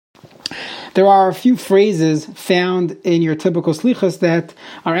There are a few phrases found in your typical slichas that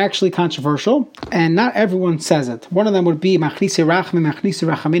are actually controversial, and not everyone says it. One of them would be Machnisi Rachmim,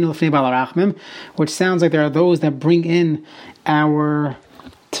 Machnisi Rachaminu Lefnei Bal Rachmim, which sounds like there are those that bring in our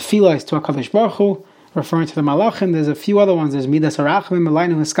tefillos to HaKadosh Baruch Hu, referring to the Malachim. There's a few other ones. There's Midas Arachmim,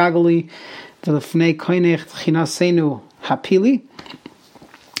 Elaynu Eskagali, V'Lefnei Koinech Chinasenu Hapili.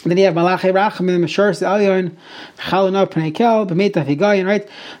 Then you have Malachi Rachamim, Shurs Elyon, Chalana Pnei Kel, B'Meita Higayin, right?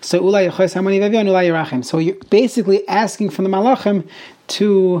 So Ulay Yechos Hamani Vevyon, Ulay Yerachim. So you're basically asking from the Malachim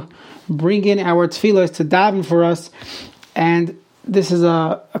to bring in our tefillos, to daven for us, and this is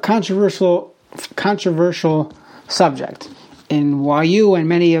a controversial subject. In YU and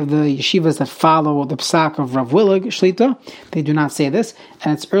many of the yeshivas that follow the psak of Rav Willig Shlita, they do not say this,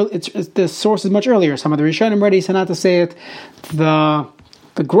 and the source is much earlier. Some of the Rishonim already said not to say it.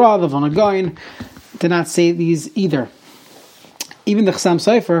 The Gra, the Vilna Gaon, did not say these either. Even the Chassam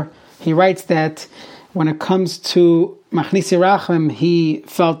Sofer, he writes that when it comes to Machnisi Rachmim, he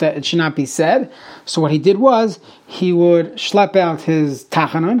felt that it should not be said. So what he did was, he would schlep out his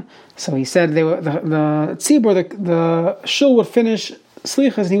Tachanon. So he said the tzibur, the shul would finish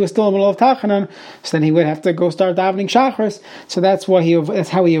slichas, and he was still in the middle of Tachanon, so then he would have to go start davening Shachris. So that's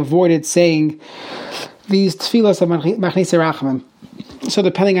how he avoided saying these tefillos of Machnisi Rachmim. So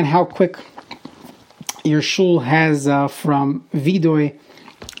depending on how quick your shul has from Vidoy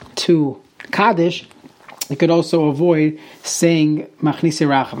to Kaddish, you could also avoid saying Machnisi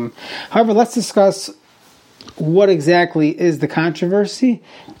Rachmim. However, let's discuss what exactly is the controversy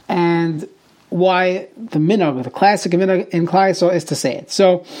and why the minhag, the classic minhag in Klal Yisrael, is to say it.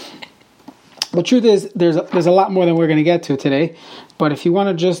 So the truth is, there's a lot more than we're going to get to today, but if you want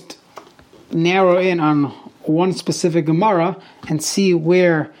to just narrow in on one specific Gemara and see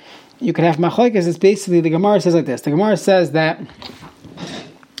where you could have machlokes, it's basically the Gemara says like this. The Gemara says that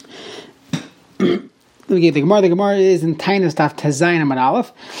the Gemara is in Tainas Daf Tezayin Amud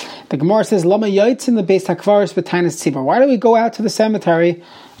Aleph. The Gemara says Lama Yotzin the Beis Hakvaros B'Tainas Tzibur. Why do we go out to the cemetery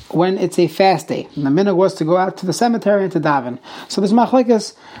when it's a fast day? And the minhag was to go out to the cemetery and to daven. So there's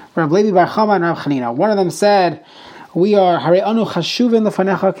machlokes Rav Levi Bar Chama and Rav Chanina. One of them said, we are Harei Anu Chashuvin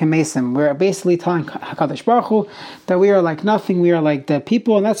Lefanecha Kemesim. We're basically telling HaKadosh Baruch Hu that we are like nothing, we are like dead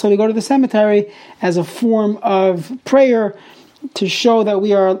people, and that's why we go to the cemetery as a form of prayer to show that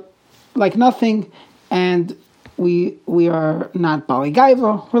we are like nothing, and we are not Bali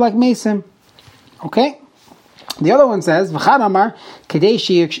Gaiva, we're like Mesim. Okay? The other one says, V'chad Amar, Kedei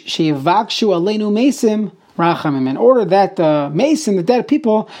Sheyivakshu Aleinu Mesim Rachamim, in order that the Mesim, the dead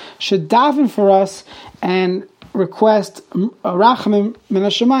people, should daven for us and request Rachamim Min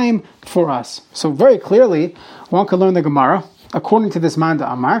HaShamayim for us. So very clearly, one can learn the Gemara. According to this Manda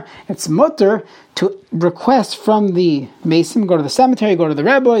Amar, it's mutter to request from the Mason, go to the cemetery, go to the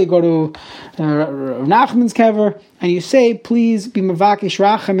Rebbe, you go to Nachman's kever, and you say, please be Mavakish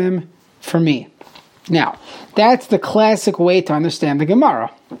Rachamim for me. Now, that's the classic way to understand the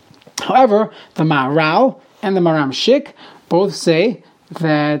Gemara. However, the Maharal and the Maram Shik both say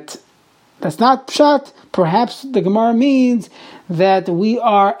that that's not pshat. Perhaps the Gemara means that we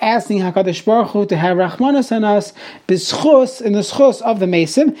are asking HaKadosh Baruch Hu to have Rachmanas on us b'schus, in the schus of the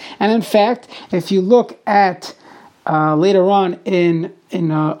Mason. And in fact, if you look at later on in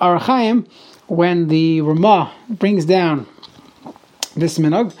Orach Chaim, when the Ramah brings down this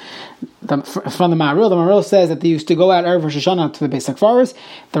minhag from the Maharil says that they used to go out Erev Rosh Hashanah to the Beis HaKvaros.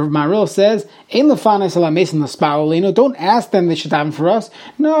 The Maharil says, "Ein lefanes ala Mason l'spa'olinu." Don't ask them; they should daven for us.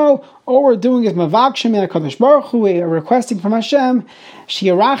 No, all we're doing is mavakshim min HaKadosh Baruch Hu. We are requesting from Hashem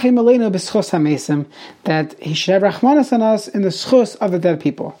sheyarachim aleinu b'schus hamesim, that He should have rachmanas on us in the schus of the dead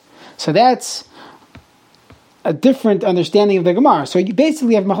people. So that's a different understanding of the Gemara. So you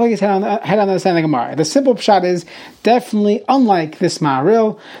basically have machlokes head on understanding the Gemara. The simple pshat is definitely unlike this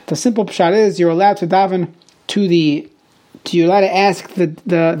Maharil. The simple pshat is you're allowed to daven you're allowed to ask the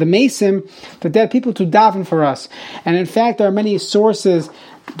Mesim, the dead people, to daven for us. And in fact, there are many sources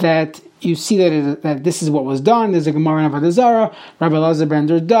that you see that this is what was done. There's a Gemara in Avodah Zarah, Rabbi Elazar ben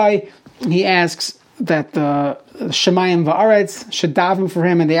Durdai, he asks that the Shemayim Va'aretz should daven for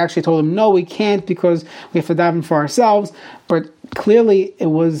him, and they actually told him, no, we can't because we have to daven for ourselves. But clearly it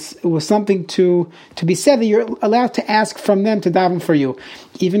was something to be said that you're allowed to ask from them to daven for you.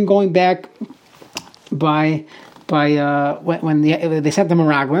 Even going back when they sent the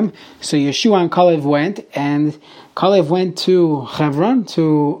Meraglim, so Yeshua and Kalev went, and Kalev went to Hebron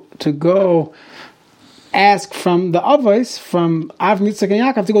to go ask from the Avos, from Av Yitzchak and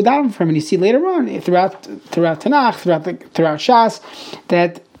Yaakov, to go down for him. And you see later on, throughout Tanakh, throughout Shas,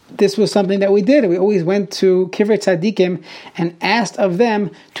 that this was something that we did. We always went to Kivrei Tzadikim and asked of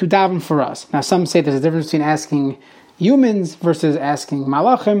them to daven for us. Now, some say there's a difference between asking humans versus asking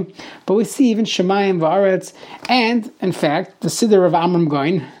malachim, but we see even Shemayim v'aretz, and in fact, the Siddur of Amram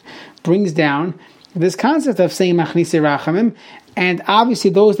Goin brings down this concept of saying Machnisi Rachamim, and obviously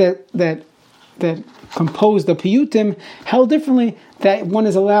those that composed the piyutim held differently, that one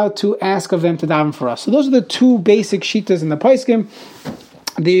is allowed to ask of them to daven for us. So those are the two basic shittas in the Paiskim.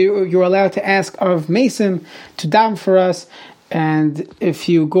 You're allowed to ask of Mesim to daven for us, and if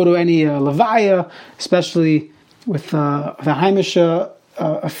you go to any levaya, especially with the Haimisha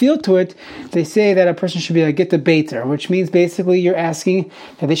a feel to it, they say that a person should be a get the baiter, which means basically you're asking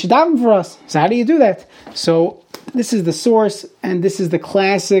that they should daven for us. So how do you do that? So this is the source, and this is the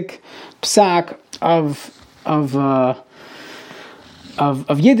classic psak of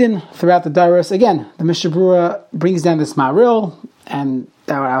Yidden throughout the Dairos. Again, the Mishnah Berurah brings down this Ma'aril, and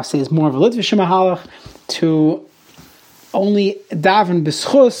that I'll say is more of a Litvish Mahalach, to only daven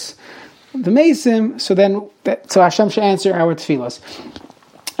b'schus the Mesim, so Hashem should answer our tefillas.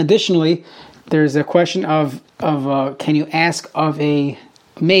 Additionally, there's a question of can you ask of a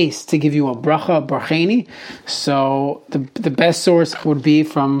mace to give you a bracha, barcheni? So the best source would be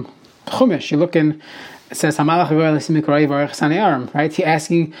from Chumash. You look in, it says Hamalach right? He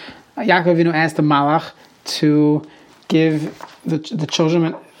asking, Yaakov Avinu asked the Malach to give the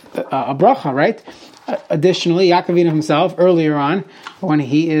children a bracha, right? Additionally, Yaakov Avinu himself, earlier on, when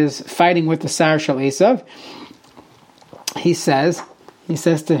he is fighting with the Sar Shel Esav, he says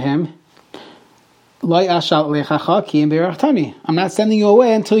to him, I'm not sending you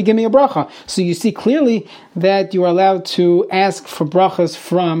away until you give me a bracha. So you see clearly that you are allowed to ask for brachas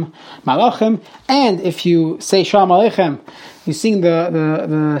from Malachim, and if you say Shalom Aleichem, you sing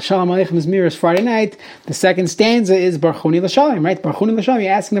the Shalom Aleichem Zmiris Friday night, the second stanza is Barchuni L'Shalom, right? Barchuni L'Shalom,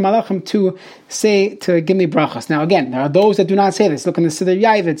 you're asking the Malachim to give me brachas. Now again, there are those that do not say this. Look in the Siddur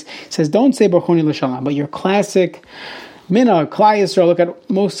Yavitz, it says don't say Barchuni L'Shalom, but your classic Minhag, Klal Yisrael, look at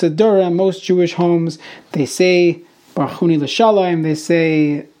most Siddurim, most Jewish homes, they say Barchuni L'Shalom, they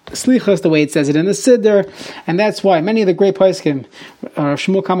say Slichas, the way it says it in the Siddur, and that's why many of the great Poskim,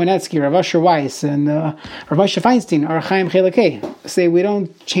 Shmuel Kamenetsky, Rav Asher Weiss, and Rav Moshe Feinstein, or Chaim Chelekei, say we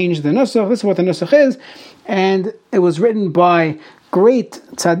don't change the Nusach, this is what the Nusach is, and it was written by great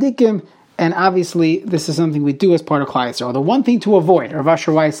tzaddikim, and obviously this is something we do as part of Klal Yisrael. The one thing to avoid, Rav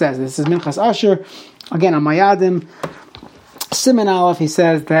Asher Weiss says, this is Minchas Asher, again on Mayadim, Siman Aleph, he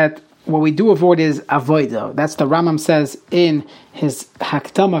says that what we do avoid is avoida. That's the Rambam says in his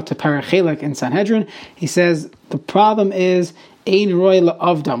Haktama to Parachelek in Sanhedrin. He says the problem is ein roy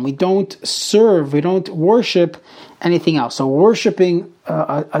la'avdam. We don't serve, we don't worship anything else. So worshiping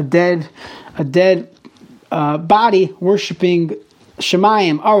a dead body, worshiping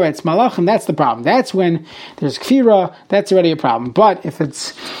Shemayim, Aretz, Malachim, that's the problem. That's when there's kfira, that's already a problem. But if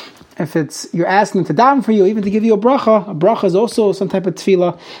it's you're asking them to daven for you, even to give you a bracha is also some type of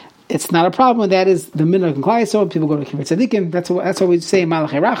tefillah. It's not a problem. That is the minhag in Klal Yisrael. People go to Kivrei Tzadikim. That's what we say in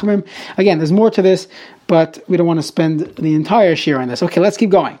Malachei Rachamim. Again, there's more to this, but we don't want to spend the entire shir on this. Okay, let's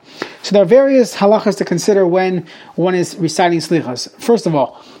keep going. So there are various halachas to consider when one is reciting slichas. First of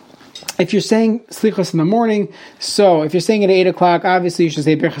all, if you're saying slichas in the morning, so if you're saying it at 8 o'clock, obviously you should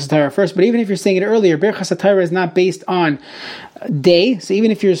say Birchas HaTorah first. But even if you're saying it earlier, Birchas HaTorah is not based on day. So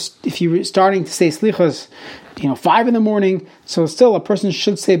even if you're starting to say slichas, 5 in the morning, so still a person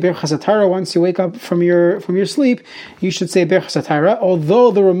should say Birchas HaTorah once you wake up from your sleep. You should say Birchas HaTorah. Although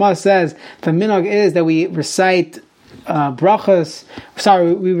the Ramah says the minhag is that we recite brachas.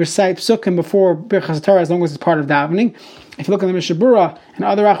 We recite psukim before Birchas HaTorah as long as it's part of davening. If you look at the Mishnah Berurah and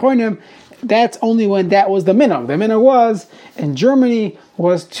other Achronim, that's only when that was the minhag. The minhag was in Germany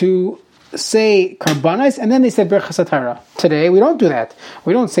was to say karbanis and then they said Birchas HaTorah. Today we don't do that.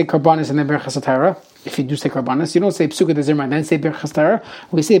 We don't say karbanis and then Birchas HaTorah. If you do say karbanis, you don't say psukkah de zimra and then say Birchas HaTorah.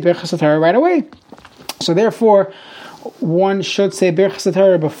 We say Birchas HaTorah right away. So therefore, one should say Birchas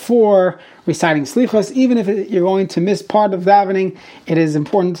HaTorah before reciting slichos. Even if you're going to miss part of davening, it is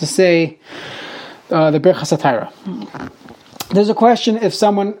important to say the Birchas HaTorah. There's a question if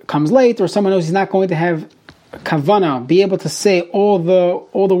someone comes late or someone knows he's not going to have kavana, be able to say all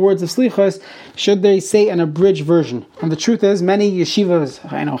the words of slichos, should they say an abridged version? And the truth is, many yeshivas,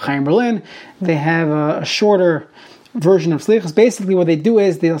 I know Chaim Berlin, they have a shorter version of slichos. Basically what they do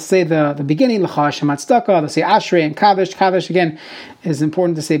is they'll say the beginning, l'cha Hashem tzedakah, they'll say ashrei and kadosh. Kadosh again is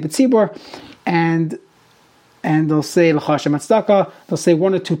important to say b'tzibur, and they'll say l'cha Hashem tzedakah. They'll say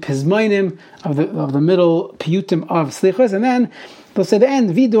one or two pizmainim of the middle piyutim of slichos, and then they'll say the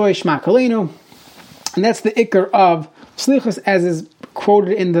end vidoy shma kaleinu. And that's the ikar of slichos, as is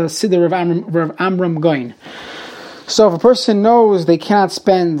quoted in the Siddur of Amram Goin. So if a person knows they cannot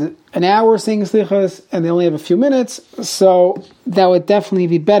spend an hour saying slichos and they only have a few minutes, so that would definitely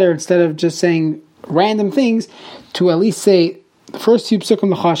be better instead of just saying random things to at least say the first few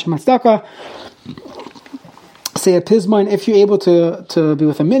psukim l'chashem hatzdaka. Say a pismon. If you're able to be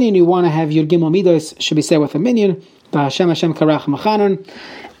with a minyan, you want to have your gimel midos should be said with a minyan. Hashem karach machanon,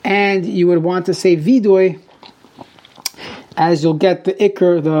 and you would want to say vidoy, as you'll get the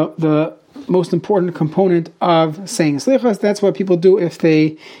ikr, the most important component of saying slichos. That's what people do if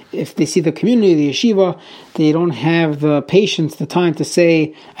they see the community, the yeshiva, they don't have the patience, the time to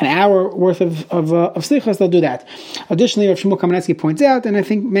say an hour worth of slichos, they'll do that. Additionally, Rav Shmuel Kamenetsky points out, and I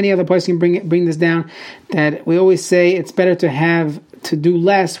think many other places can bring this down, that we always say it's better to do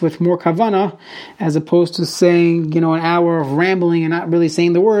less with more kavana, as opposed to saying, an hour of rambling and not really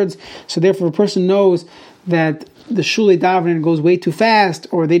saying the words. So therefore, a person knows that the shulei davening goes way too fast,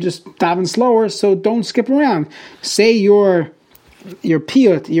 or they just daven slower, so don't skip around. Say your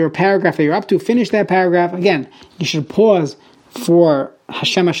piyut, your paragraph that you're up to, finish that paragraph. Again, you should pause for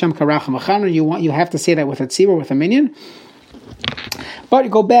Hashem karach machanon. You have to say that with a tzibur, with a minyan. But you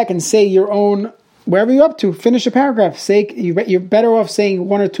go back and say your own, wherever you're up to, finish a paragraph. Say you're better off saying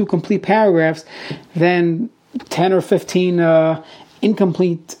one or two complete paragraphs than 10 or 15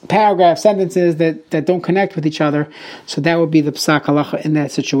 incomplete paragraph sentences that don't connect with each other. So that would be the psak halacha in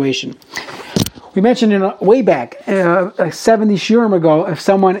that situation. We mentioned way back, 70 shiurim ago, if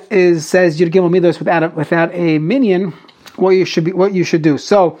someone says Yud Gimel Midos without a minyan, what you should do.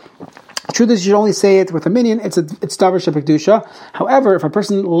 So the truth is, you should only say it with a minyan. It's davar shebekdusha. However, if a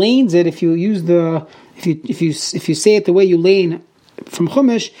person lanes it, if you say it the way you lane from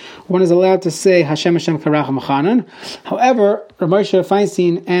Chumash, one is allowed to say Hashem karach machanan. However, Rav Moshe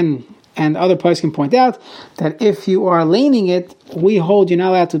Feinstein and other poskim can point out that if you are laning it, we hold you're not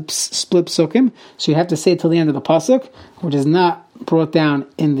allowed to split psukim, so you have to say it till the end of the pasuk, which is not brought down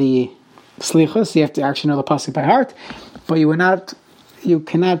in the slichos. So you have to actually know the pasuk by heart, but you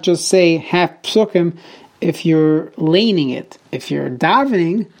cannot just say half psukim if you're laning it. If you're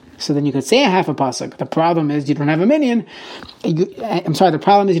davening, so then you could say a half a pasuk. The problem is you don't have a minyan. The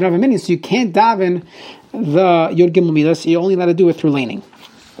problem is you don't have a minyan, so you can't daven the Yud Gimel Midos. You're only allowed to do it through laning.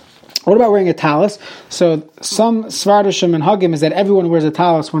 What about wearing a talis? So some Svardashim and Hagim is that everyone wears a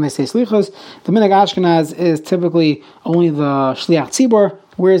talis when they say slichos. The Minhag Ashkenaz is typically only the Shliach Tzibor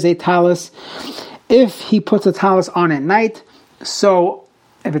wears a talis. If he puts a talis on at night, so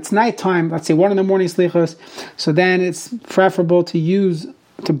if it's nighttime, let's say 1 a.m. slichos, so then it's preferable to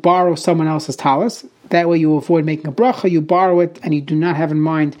borrow someone else's talis. That way you avoid making a bracha. You borrow it and you do not have in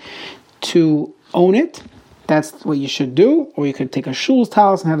mind to own it. That's what you should do. Or you could take a shul's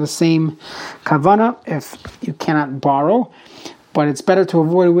talis and have the same kavana if you cannot borrow. But it's better to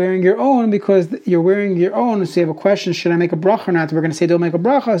avoid wearing your own, because you're wearing your own. So you have a question, should I make a bracha or not? We're going to say don't make a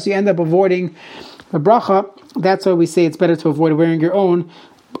bracha, so you end up avoiding the bracha. That's why we say it's better to avoid wearing your own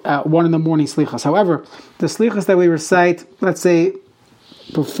 1 a.m. slichas. However, the slichas that we recite, let's say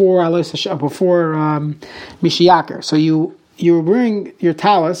before Mishiyaker. So you're wearing your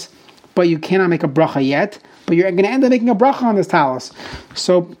talis, but you cannot make a bracha yet, but you're going to end up making a bracha on this talis.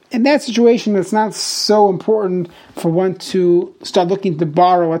 So in that situation, it's not so important for one to start looking to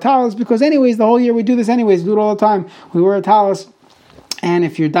borrow a talis, because anyways, the whole year we do this anyways, we do it all the time. We wear a talis, and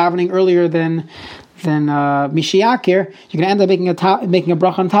if you're davening earlier than Mishiyaker, you're going to end up making a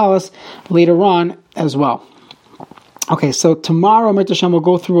bracha on talis later on as well. Okay, so tomorrow, Mir Hashem, we'll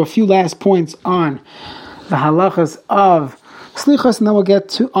go through a few last points on the halachas of slichos, and then we'll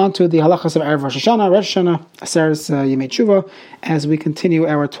get onto the halachas of Erev Rosh Hashanah, Aseres Yemei Tshuva, as we continue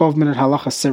our 12-minute halachas series.